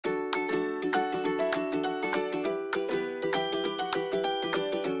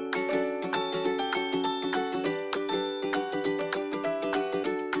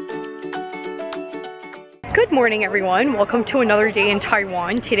Good morning, everyone. Welcome to another day in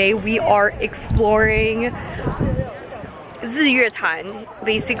Taiwan. Today we are exploring GETAWEI.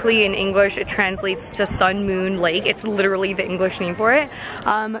 Basically, in English, it translates to Sun Moon Lake. It's literally the English name for it.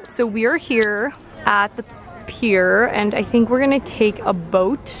 So we are here at the pier, and I think we're gonna take a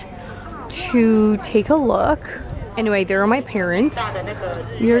boat to take a look. Anyway, there are my parents.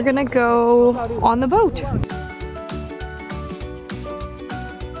 We're gonna go on the boat.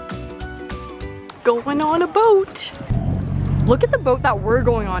 Going on a boat. Look at the boat that we're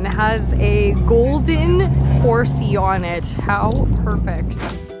going on. It has a golden horsey on it. How perfect.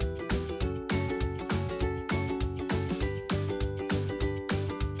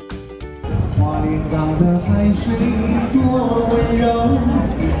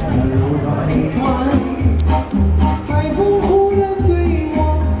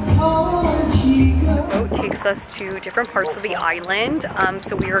 Boat takes us to different parts of the island.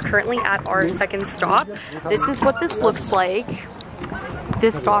 So we are currently at our second stop. This is what this looks like.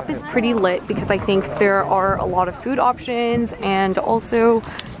 This stop is pretty lit because I think there are a lot of food options, and also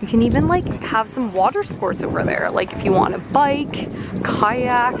you can even like have some water sports over there, like if you want to bike,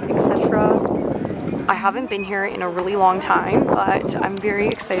 kayak, etc. I haven't been here in a really long time, but I'm very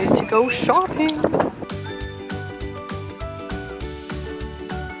excited to go shopping.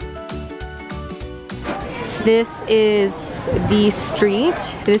 This is the street.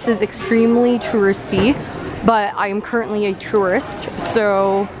 This is extremely touristy, but I am currently a tourist,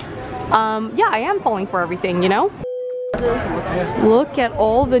 so yeah, I am falling for everything, you know? Look at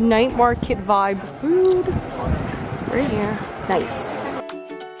all the night market vibe food right here. Nice.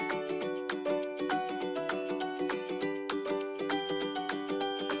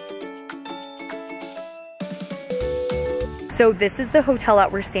 So this is the hotel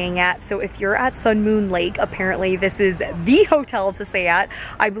that we're staying at. So if you're at Sun Moon Lake, apparently this is the hotel to stay at.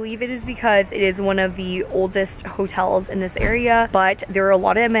 I believe it is because it is one of the oldest hotels in this area, but there are a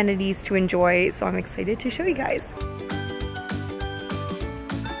lot of amenities to enjoy, so I'm excited to show you guys.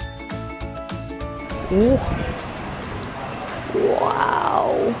 Ooh.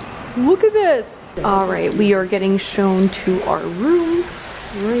 Wow, look at this. All right, we are getting shown to our room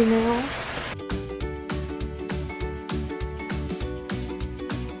right now.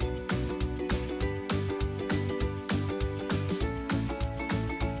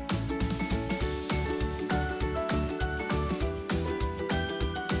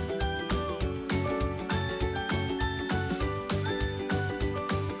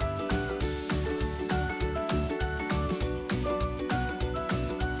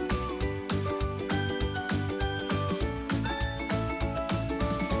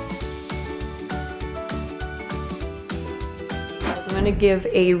 I'm gonna give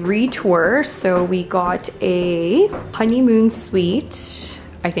a retour. So we got a honeymoon suite,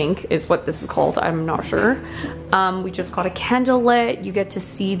 I think is what this is called, I'm not sure. We just got a candle lit. You get to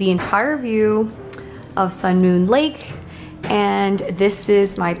see the entire view of Sun Moon Lake. And this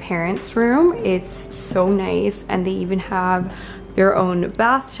is my parents' room. It's so nice, and they even have their own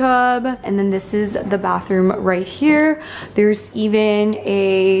bathtub. And then this is the bathroom right here. There's even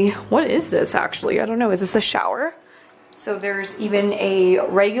a, what is this actually? I don't know, is this a shower? So there's even a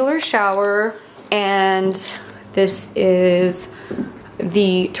regular shower, and this is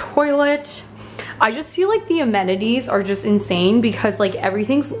the toilet. I just feel like the amenities are just insane because like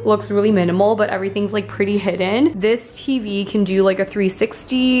everything looks really minimal, but everything's like pretty hidden. This TV can do like a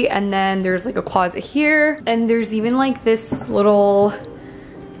 360, and then there's like a closet here, and there's even like this little,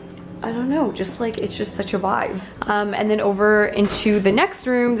 I don't know, just like, it's just such a vibe. And then over into the next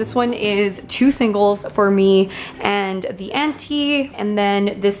room, this one is 2 singles for me and the auntie. And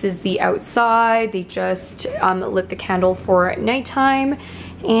then this is the outside. They just lit the candle for nighttime.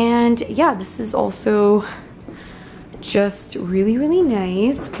 And yeah, this is also just really, really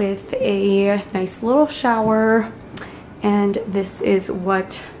nice with a nice little shower. And this is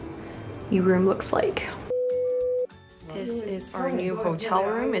what the room looks like. This is our new hotel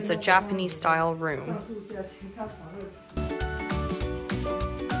room. It's a Japanese style room.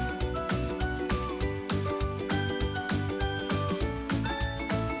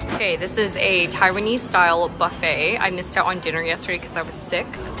 Okay, this is a Taiwanese style buffet. I missed out on dinner yesterday because I was sick.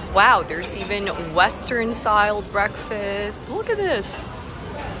 Wow, there's even Western style breakfast. Look at this.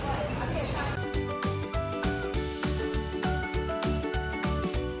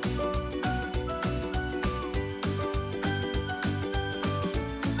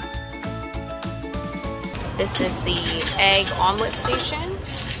 This is the egg omelet station.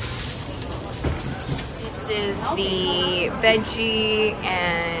 This is the veggie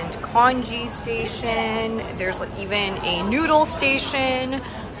and congee station. There's even a noodle station,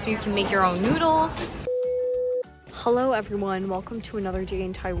 so you can make your own noodles. Hello everyone, welcome to another day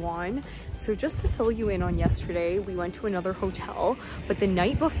in Taiwan. So just to fill you in on yesterday, we went to another hotel, but the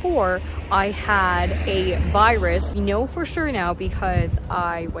night before I had a virus. We know for sure now because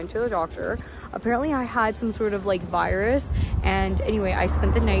I went to the doctor. Apparently I had some sort of like virus, and anyway, I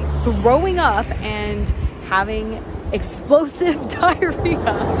spent the night throwing up and having explosive diarrhea.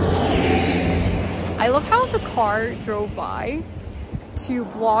 I love how the car drove by to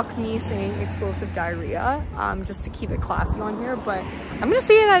block me saying explosive diarrhea, just to keep it classy on here, but I'm gonna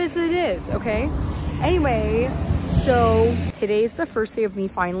say that as it is, okay? Anyway, so today's the first day of me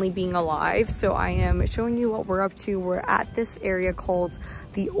finally being alive, so I am showing you what we're up to. We're at this area called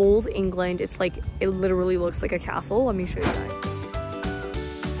the Old England. It's like, it literally looks like a castle. Let me show you guys.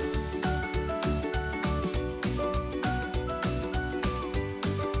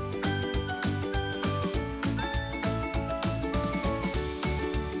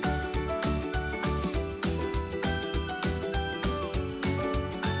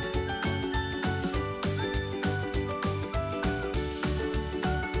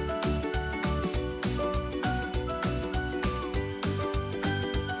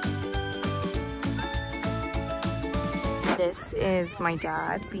 This is my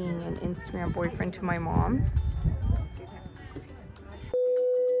dad being an Instagram boyfriend to my mom.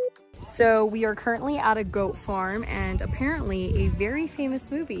 So we are currently at a goat farm, and apparently a very famous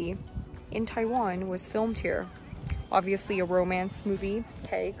movie in Taiwan was filmed here. Obviously a romance movie,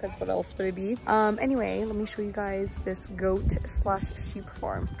 okay, because what else would it be? Anyway, let me show you guys this goat slash sheep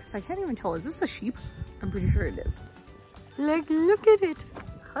farm, because I can't even tell, is this a sheep? I'm pretty sure it is. Like, look at it.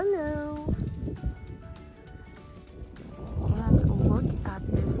 Hello. And look at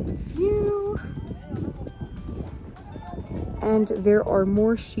this view. And there are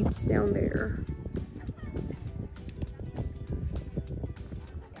more sheep down there.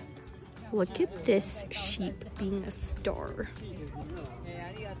 Look at this sheep being a star.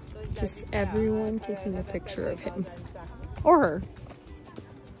 Just everyone taking a picture of him. Or her.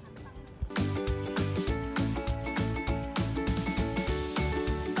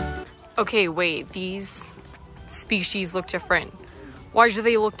 Okay, wait, these species look different. Why do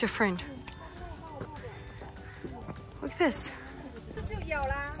they look different? Look at this.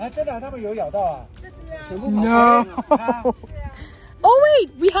 No. Oh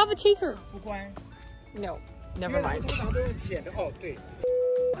wait, we have a taker. No, never mind.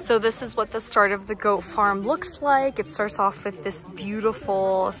 So this is what the start of the goat farm looks like. It starts off with this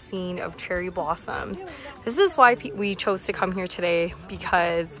beautiful scene of cherry blossoms. This is why we chose to come here today,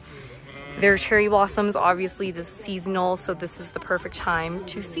 because there are cherry blossoms. Obviously this is seasonal, so this is the perfect time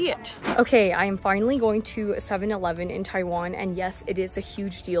to see it. Okay, I am finally going to 7-Eleven in Taiwan, and yes, it is a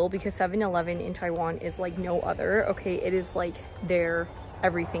huge deal because 7-Eleven in Taiwan is like no other. Okay, it is like their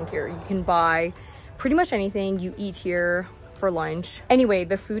everything here. You can buy pretty much anything you eat here for lunch. Anyway,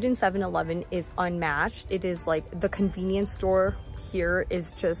 the food in 7-Eleven is unmatched. It is like the convenience store here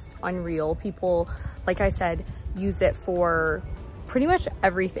is just unreal. People, like I said, use it for pretty much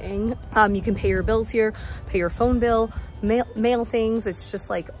everything. You can pay your bills here, pay your phone bill, mail things. It's just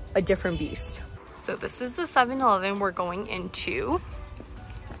like a different beast. So this is the 7-Eleven we're going into.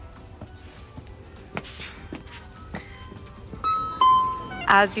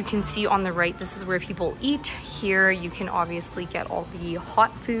 As you can see on the right, this is where people eat. Here you can obviously get all the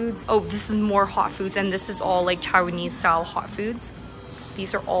hot foods. Oh, this is more hot foods, and this is all like Taiwanese style hot foods.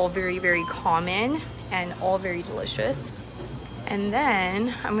 These are all very, very common and all very delicious. And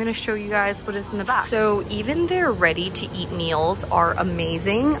then I'm gonna show you guys what is in the back. So even their ready to eat meals are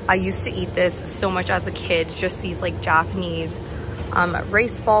amazing. I used to eat this so much as a kid, just these like Japanese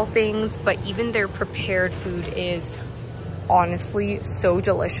rice ball things, but even their prepared food is honestly so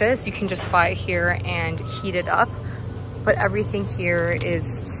delicious. You can just buy it here and heat it up, but everything here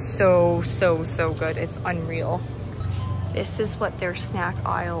is so good. It's unreal. This is what their snack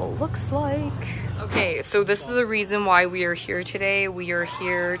aisle looks like. Okay, so this is the reason why we are here today. We are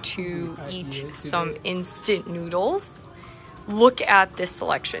here to eat some instant noodles. Look at this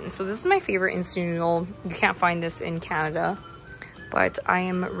selection. So this is my favorite instant noodle. You can't find this in Canada, but I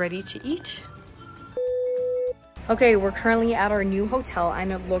am ready to eat. Okay, we're currently at our new hotel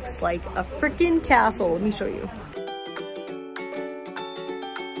and it looks like a freaking castle. Let me show you.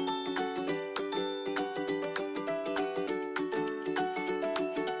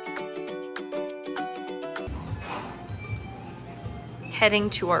 Heading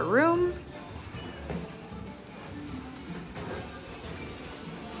to our room.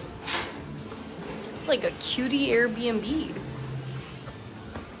 It's like a cutie Airbnb,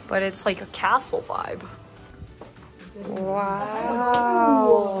 but it's like a castle vibe. Wow.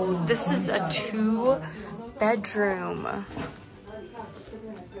 This is a 2 bedroom.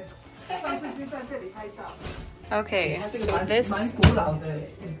 Okay, so this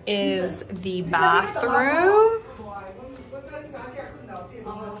is the bathroom.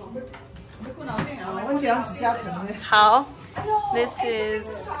 How? This is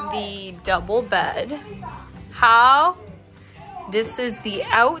the double bed. How? This is the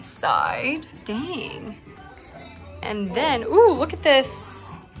outside. Dang. And then, ooh, look at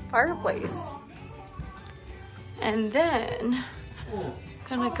this fireplace. And then,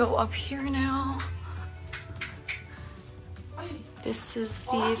 gonna go up here now. This is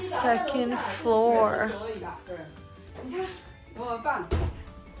the second floor.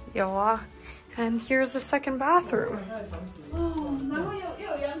 Yeah. And here's the second bathroom.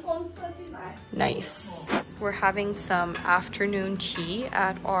 Nice. We're having some afternoon tea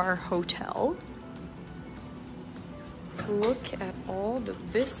at our hotel. Look at all the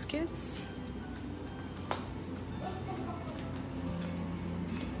biscuits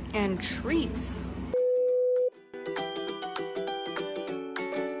and treats.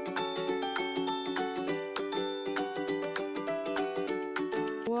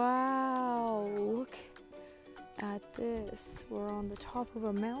 Wow, look at this. We're on the top of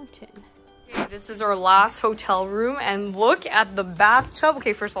a mountain. Okay, this is our last hotel room, and look at the bathtub.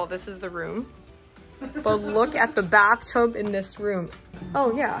 Okay, first of all, this is the room. But look at the bathtub in this room.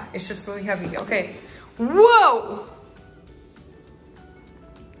 Oh yeah, it's just really heavy. Okay. Whoa!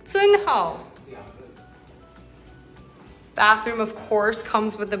 真好. Bathroom, of course,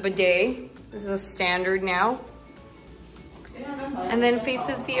 comes with a bidet. This is a standard now. And then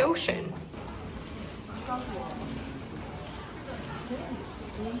faces the ocean.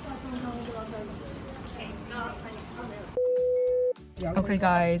 Okay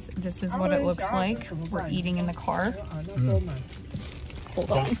guys, this is what it looks like. We're eating in the car.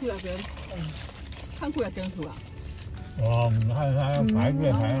 Hold on.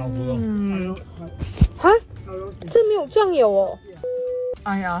 Huh? 这没有酱油哦.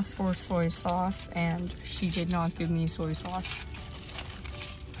 I asked for soy sauce and she did not give me soy sauce.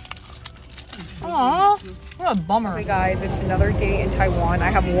 Aww, what a bummer. Hey guys, it's another day in Taiwan. I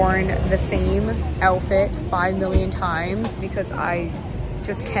have worn the same outfit 5 million times because I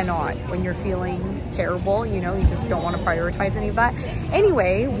just cannot. When you're feeling terrible, you know, you just don't want to prioritize any of that.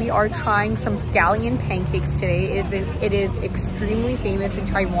 Anyway, we are trying some scallion pancakes today. It is extremely famous in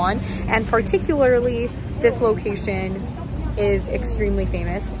Taiwan, and particularly this location is extremely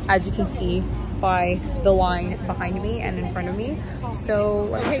famous, as you can see by the line behind me and in front of me.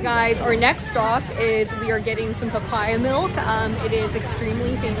 So, okay guys, our next stop is we are getting some papaya milk. It is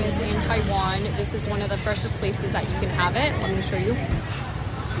extremely famous in Taiwan. This is one of the freshest places that you can have it. Let me show you.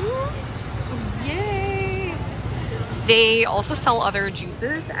 Yay! They also sell other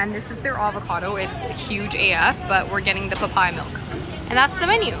juices, and this is their avocado. It's huge AF, but we're getting the papaya milk. And that's the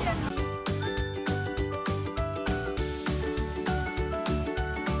menu.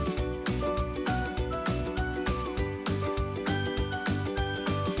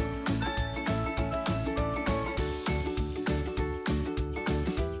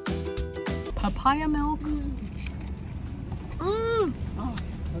 Papaya milk.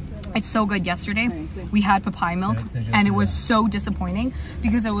 It's so good. Yesterday we had papaya milk and it was so disappointing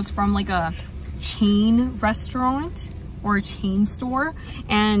because it was from like a chain restaurant or a chain store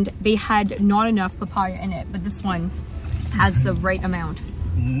and they had not enough papaya in it, but this one has the right amount.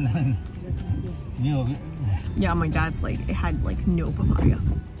 Yeah, my dad's like, it had like no papaya.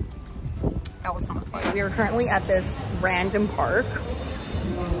 That was not fun. We are currently at this random park,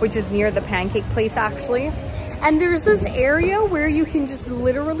 which is near the pancake place actually. And there's this area where you can just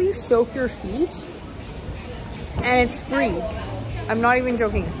literally soak your feet and it's free. I'm not even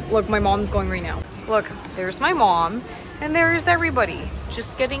joking. Look, my mom's going right now. Look, there's my mom and there's everybody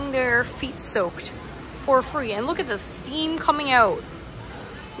just getting their feet soaked for free. And look at the steam coming out.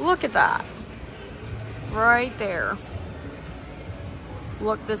 Look at that. Right there.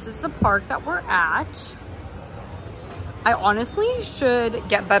 Look, this is the park that we're at. I honestly should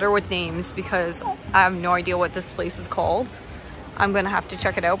get better with names because I have no idea what this place is called. I'm gonna have to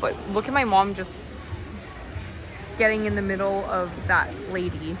check it out, but look at my mom just getting in the middle of that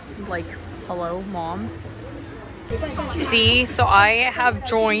lady. Like, hello, mom. See, so I have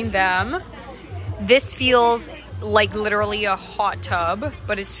joined them. This feels like literally a hot tub,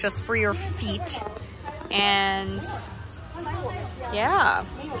 but it's just for your feet. And yeah,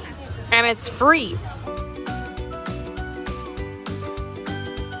 and it's free.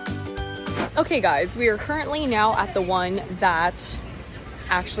 Okay guys, we are currently now at the one that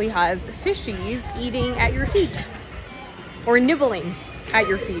actually has fishies eating at your feet or nibbling at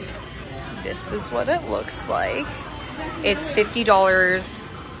your feet. this is what it looks like. It's $50,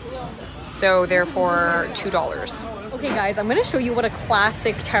 so therefore $2. Okay guys, I'm gonna show you what a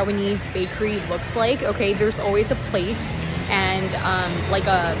classic Taiwanese bakery looks like. Okay, there's always a plate and like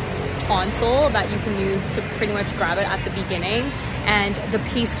a tonsil that you can use to pretty much grab it at the beginning. And the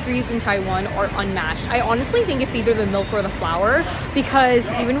pastries in Taiwan are unmatched. I honestly think it's either the milk or the flour, because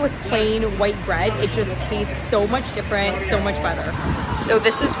even with plain white bread, it just tastes so much different, so much better. So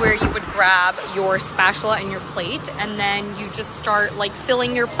this is where you would grab your spatula and your plate, and then you just start like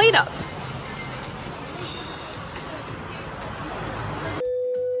filling your plate up.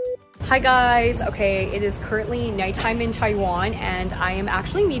 Hi guys, okay, it is currently nighttime in Taiwan and I am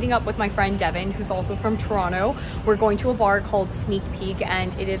actually meeting up with my friend Devin, who's also from Toronto. We're going to a bar called Sneak Peek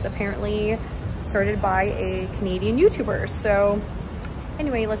and it is apparently started by a Canadian YouTuber. So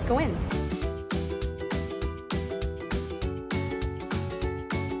anyway, let's go in.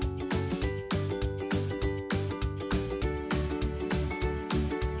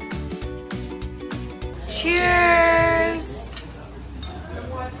 Cheers!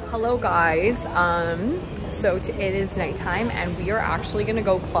 Hello guys, so it is nighttime and we are actually gonna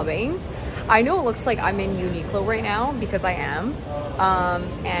go clubbing. I know it looks like I'm in Uniqlo right now because I am,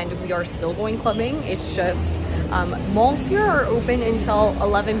 and we are still going clubbing. It's just malls here are open until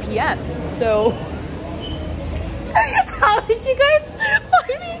 11 p.m. So how did you guys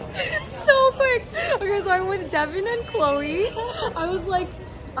find me so quick? Okay, so I'm with Devin and Chloe. I was like,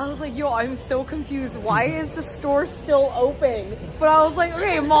 yo, I'm so confused. Why is the store still open? But I was like,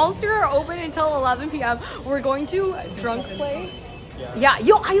 okay, malls here are open until 11 p.m. We're going to Drunk Play. Yeah,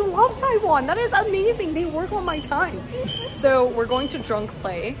 yo, I love Taiwan. That is amazing. They work on my time. So we're going to Drunk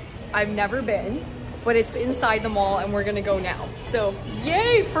Play. I've never been, but it's inside the mall and we're gonna go now. So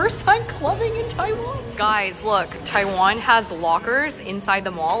yay, first time clubbing in Taiwan. Guys, look, Taiwan has lockers inside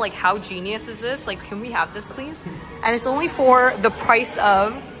the mall. Like, how genius is this? Like, can we have this please? And it's only for the price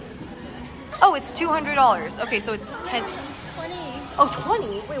of, oh, it's $200. Okay, so it's 10. 20. Oh,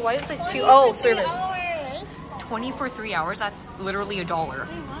 20? Wait, why is it 2? Oh, service. 20 for 3 hours? That's literally $1.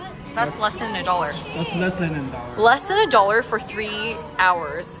 That's less than $1. That's less than $1. Less than $1 for 3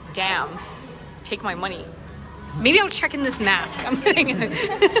 hours. Damn. Take my money. Maybe I'll check in this mask. I'm kidding.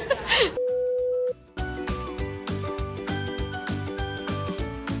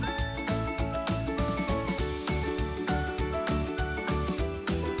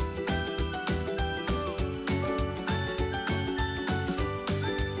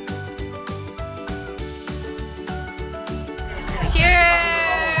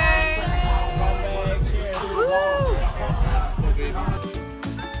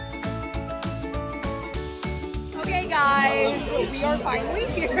 Okay guys, we are finally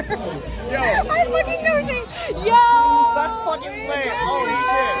here. Yo! I'm fucking noticing. Yo! That's fucking lit! Holy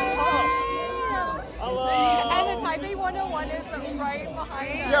shit! Hello! And the Taipei 101 is right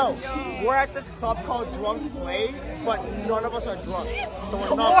behind us. Yo, we're at this club called Drunk Play, but none of us are drunk, so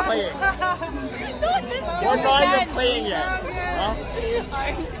we're not playing. We're not even playing yet. Huh?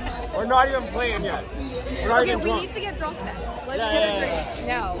 We're not even playing yet. Okay, we need to get drunk then. Let's get a drink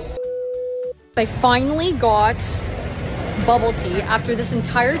now. I finally got bubble tea after this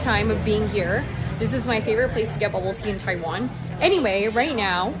entire time of being here. This is my favorite place to get bubble tea in Taiwan. Anyway, right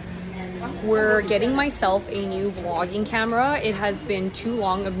now, we're getting myself a new vlogging camera. It has been too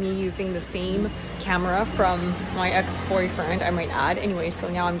long of me using the same camera from my ex-boyfriend, I might add. Anyway, so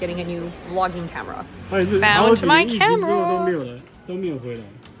now I'm getting a new vlogging camera. Found my camera!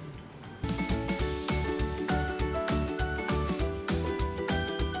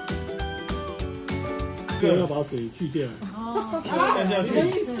 Yo,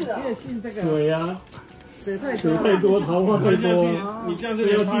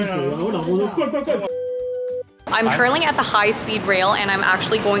 I'm currently at the high-speed rail and I'm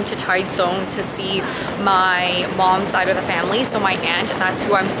actually going to Taiwan to see my mom's side of the family. So my aunt, that's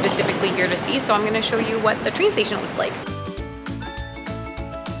who I'm specifically here to see. So I'm gonna show you what the train station looks like.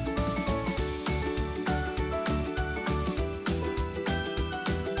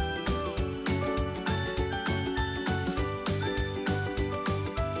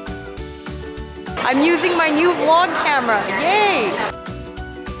 I'm using my new vlog camera, yay!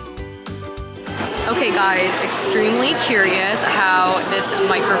 Okay guys, extremely curious how this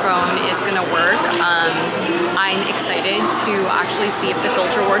microphone is gonna work. I'm excited to actually see if the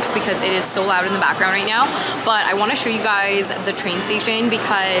filter works because it is so loud in the background right now. But I wanna show you guys the train station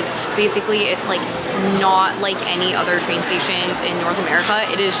because basically it's like not like any other train stations in North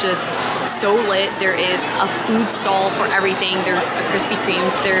America. It is just so lit. There is a food stall for everything. There's a Krispy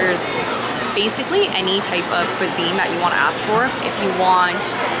Kremes. There's basically any type of cuisine that you want to ask for. If you want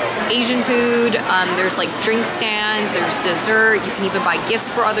Asian food, there's like drink stands, there's dessert, you can even buy gifts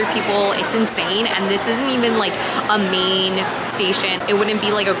for other people. It's insane, and this isn't even like a main station. It wouldn't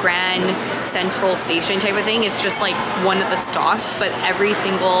be like a grand central station type of thing. It's just like one of the stops, but every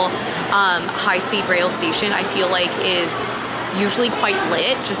single high-speed rail station I feel like is usually quite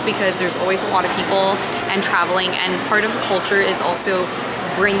lit, just because there's always a lot of people and traveling, and part of the culture is also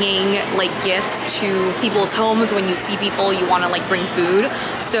bringing like gifts to people's homes. When you see people, you want to like bring food.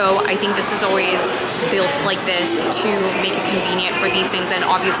 So I think this is always built like this to make it convenient for these things, and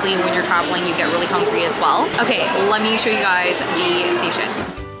obviously when you're traveling you get really hungry as well. Okay, let me show you guys the station.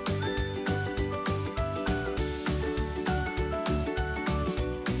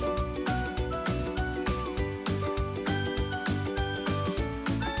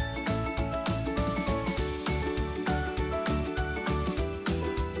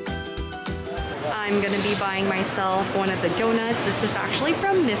 I'm gonna be buying myself one of the donuts. This is actually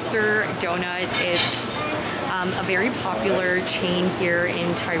from Mr. Donut. It's a very popular chain here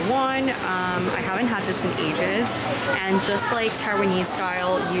in Taiwan. I haven't had this in ages. And just like Taiwanese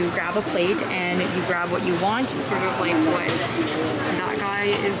style, you grab a plate and you grab what you want, sort of like what that guy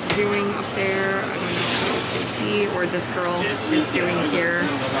is doing up there. I don't know if you can see, or this girl is doing here.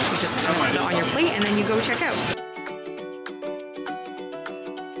 You just kind of put it on your plate and then you go check out.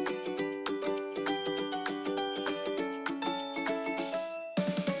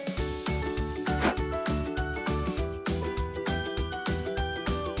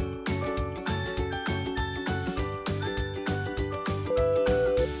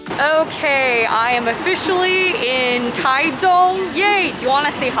 Okay, I am officially in Taiwan. Yay! Do you want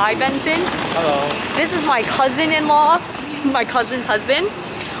to say hi, Benson? Hello. This is my cousin-in-law, my cousin's husband.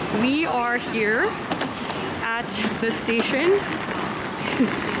 We are here at the station.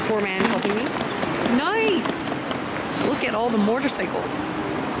 Poor man's helping me. Nice! Look at all the motorcycles.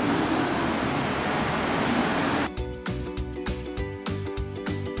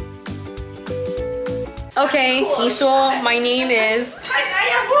 Okay, 你说 my name is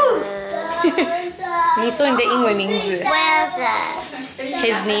你说你的英文名字 Wilson.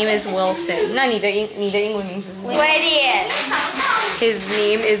 His name is Wilson. 那你的英文名字是什么 William. His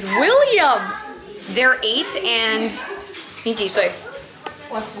name is William. They're 8 and 你几岁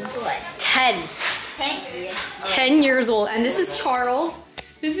我10岁 10. 10 years old. And this is Charles.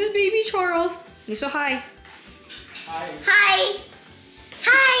 This is baby Charles. 你说 hi. Hi.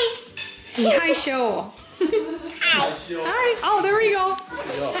 Hi. 你害羞 Hi. Hi. Oh, there we go.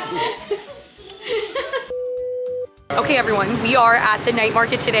 Okay, everyone, we are at the night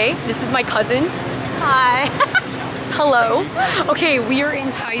market today. This is my cousin. Hi. Hello. Okay, we are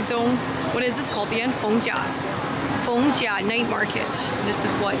in Taiwan. What is this called again? Fengjia night market. This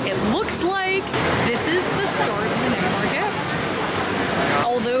is what it looks like. This is the start of the night market.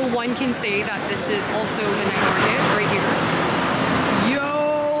 Although one can say that this is also the night market right here.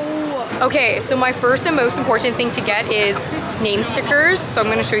 Yo! Okay, so my first and most important thing to get is name stickers. So I'm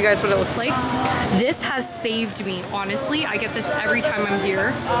gonna show you guys what it looks like. This has saved me, honestly. I get this every time I'm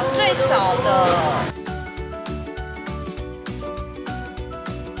here. 最少的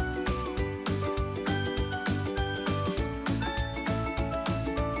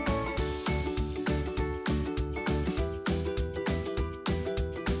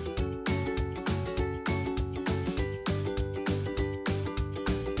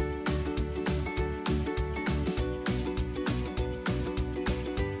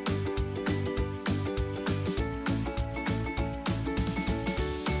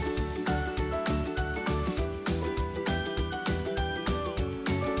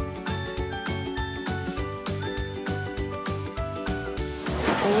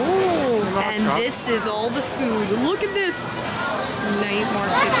Oh, and this is all the food. Look at this night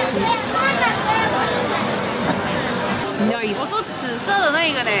market food stuff. Nice. 我说紫色的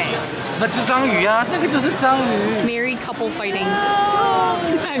那个嘞 那是章鱼啊，那个就是章鱼。 Married couple fighting.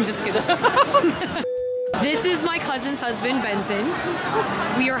 I'm just kidding. This is my cousin's husband, Benson.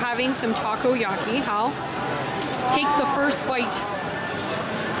 We are having some takoyaki. How? Take the first bite.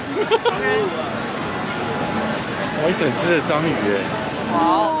 我一整只的章鱼耶。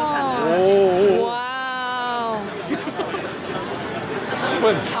 Oh. Wow.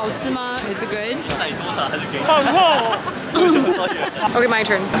 好吃吗? Is it good? 好痛。 Okay, my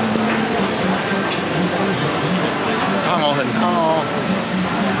turn. 烫哦，很烫哦。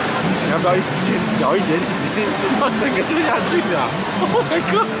你要不要一点咬一点点，把整个丢下去啊 ？Oh my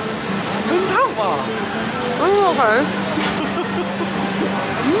god， 很烫吧？ Okay.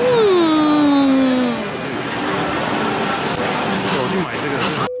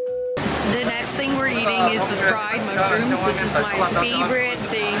 The next thing we're eating is the fried mushrooms. This is my favorite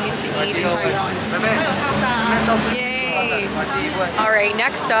thing All right,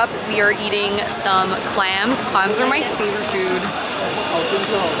 next up, we are eating some clams. Clams are my favorite food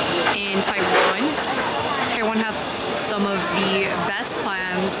in Taiwan. Taiwan has some of the best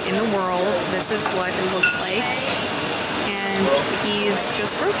clams in the world. This is what it looks like. And he's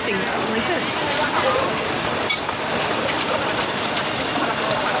just roasting them like this.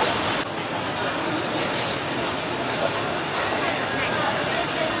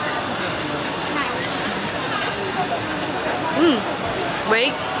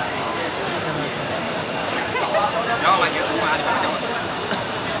 Wait.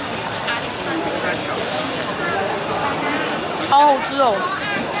 Oh,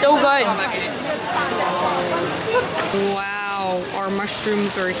 so good. Wow, our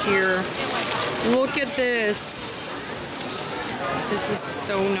mushrooms are here. Look at this. This is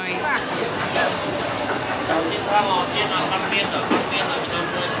so nice.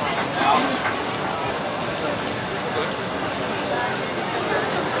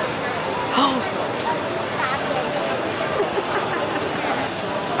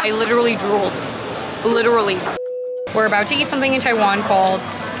 I literally drooled. Literally. We're about to eat something in Taiwan called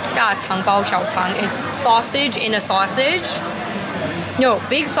大肠包小肠. It's sausage in a sausage. No,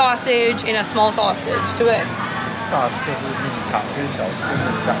 big sausage in a small sausage. 对不对？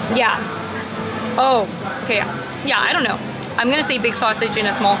 Yeah. Oh, okay. Yeah, I don't know. I'm gonna say big sausage in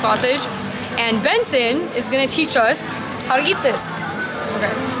a small sausage. And Benson is gonna teach us how to eat this.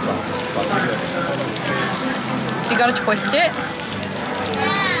 Okay. So you gotta twist it.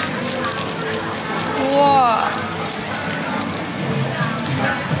 Whoa.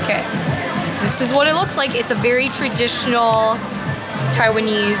 Okay. This is what it looks like. It's a very traditional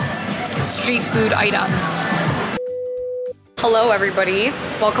Taiwanese street food item. Hello everybody.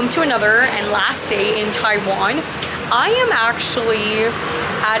 Welcome to another and last day in Taiwan. I am actually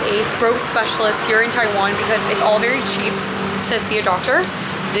at a throat specialist here in Taiwan because it's all very cheap to see a doctor.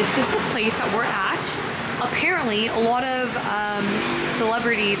 This is the place that we're at. Apparently, a lot of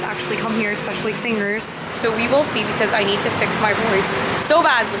celebrities actually come here, especially singers. So we will see because I need to fix my voice so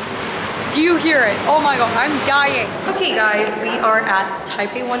badly. Do you hear it? Oh my god, I'm dying. Okay guys, we are at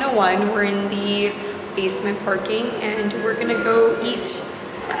Taipei 101. We're in the basement parking and we're gonna go eat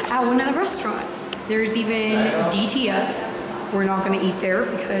at one of the restaurants. There's even DTF. We're not gonna eat there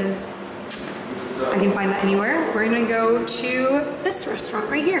because I can find that anywhere. We're gonna go to this restaurant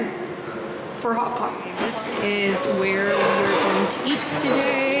right here for hot pot. This is where we are going to eat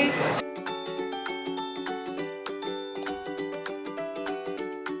today.